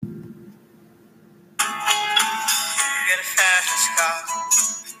a fast car.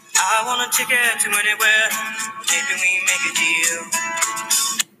 I want a ticket to anywhere. Maybe we make a deal.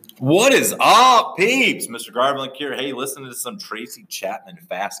 What is up, peeps? Mr. Garvelink here. Hey, listen to some Tracy Chapman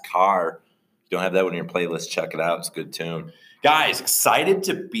Fast Car. If you don't have that one in your playlist, check it out. It's a good tune. Guys, excited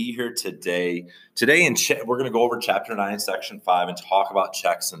to be here today. Today, we're going to go over Chapter 9, Section 5, and talk about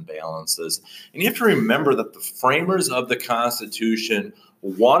checks and balances. And you have to remember that the framers of the Constitution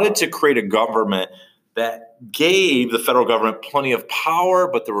wanted to create a government that gave the federal government plenty of power,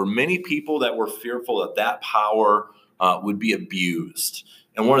 but there were many people that were fearful that that power would be abused.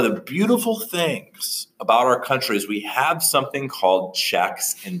 And one of the beautiful things about our country is we have something called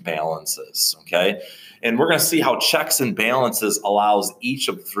checks and balances, okay? And we're going to see how checks and balances allows each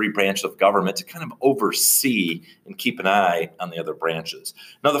of the three branches of government to kind of oversee and keep an eye on the other branches.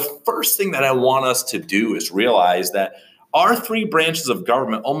 Now, the first thing that I want us to do is realize that our three branches of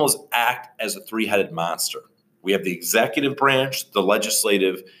government almost act as a three-headed monster. We have the executive branch, the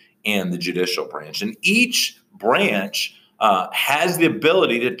legislative, and the judicial branch. And each branch has the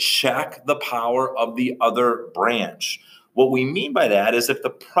ability to check the power of the other branch. What we mean by that is if the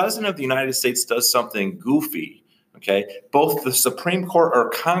president of the United States does something goofy, okay, both the Supreme Court or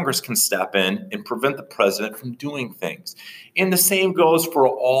Congress can step in and prevent the president from doing things. And the same goes for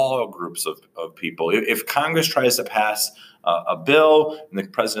all groups of people. If Congress tries to pass a bill and the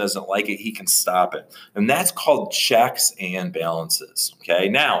president doesn't like it, he can stop it. And that's called checks and balances, okay?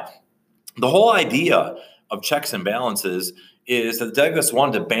 Now, the whole idea of checks and balances is that Douglas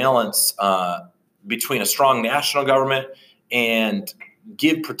wanted to balance between a strong national government and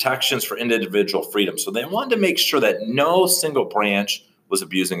give protections for individual freedom. So they wanted to make sure that no single branch was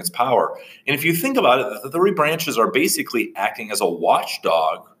abusing its power. And if you think about it, the three branches are basically acting as a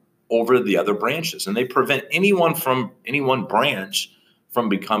watchdog over the other branches, and they prevent any one branch from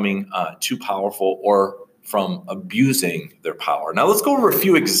becoming too powerful or from abusing their power. Now let's go over a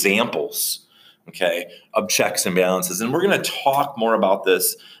few examples, okay, of checks and balances. And we're going to talk more about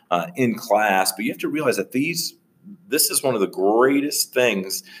this in class, but you have to realize that this is one of the greatest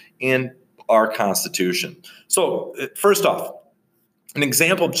things in our Constitution. So first off, an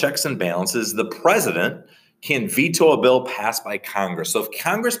example of checks and balances, the president can veto a bill passed by Congress. So if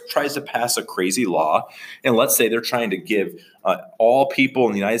Congress tries to pass a crazy law, and let's say they're trying to give all people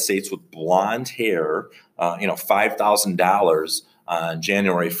in the United States with blonde hair, $5,000 on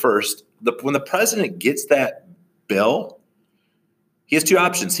January 1st, when the president gets that bill, he has two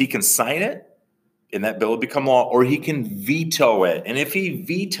options. He can sign it, and that bill will become law, or he can veto it. And if he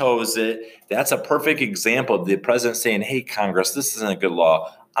vetoes it, that's a perfect example of the president saying, hey, Congress, this isn't a good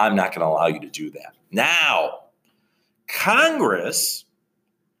law. I'm not going to allow you to do that. Now, Congress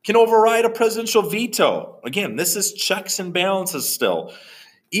can override a presidential veto. Again, this is checks and balances still.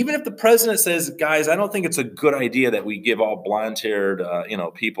 Even if the president says, guys, I don't think it's a good idea that we give all blonde-haired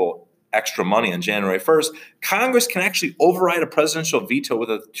people extra money on January 1st, Congress can actually override a presidential veto with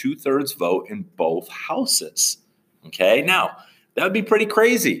a 2/3 vote in both houses. Okay, now that would be pretty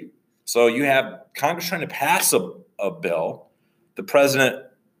crazy. So you have Congress trying to pass a bill, the president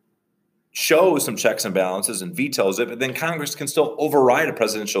shows some checks and balances and vetoes it, but then Congress can still override a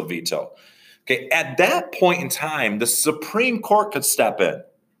presidential veto. Okay, at that point in time, the Supreme Court could step in.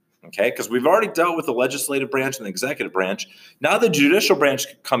 Okay, because we've already dealt with the legislative branch and the executive branch. Now the judicial branch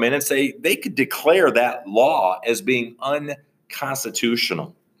could come in and say they could declare that law as being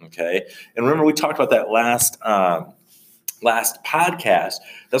unconstitutional. Okay, and remember we talked about that last podcast.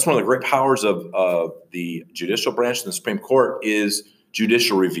 That's one of the great powers of the judicial branch and the Supreme Court is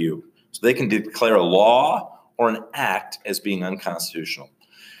judicial review. So they can declare a law or an act as being unconstitutional.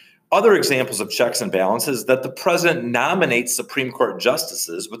 Other examples of checks and balances that the president nominates Supreme Court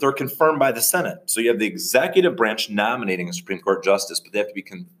justices, but they're confirmed by the Senate. So you have the executive branch nominating a Supreme Court justice, but they have to be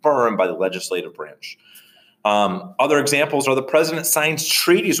confirmed by the legislative branch. Other examples are the president signs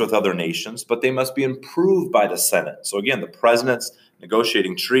treaties with other nations, but they must be approved by the Senate. So again, the president's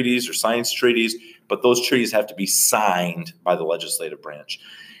negotiating treaties or signs treaties, but those treaties have to be signed by the legislative branch.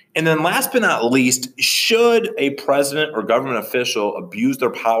 And then last but not least, should a president or government official abuse their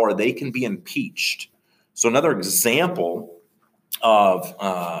power, they can be impeached. So another example of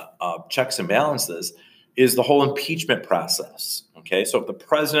checks and balances is the whole impeachment process. Okay, so if the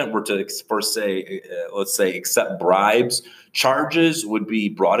president were to, let's say, accept bribes, charges would be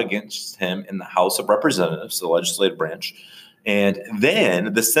brought against him in the House of Representatives, the legislative branch. And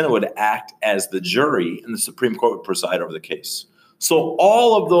then the Senate would act as the jury and the Supreme Court would preside over the case. So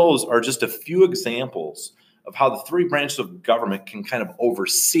all of those are just a few examples of how the three branches of government can kind of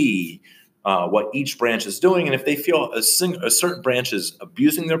oversee what each branch is doing. And if they feel a certain branch is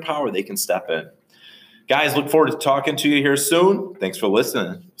abusing their power, they can step in. Guys, look forward to talking to you here soon. Thanks for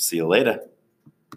listening. See you later.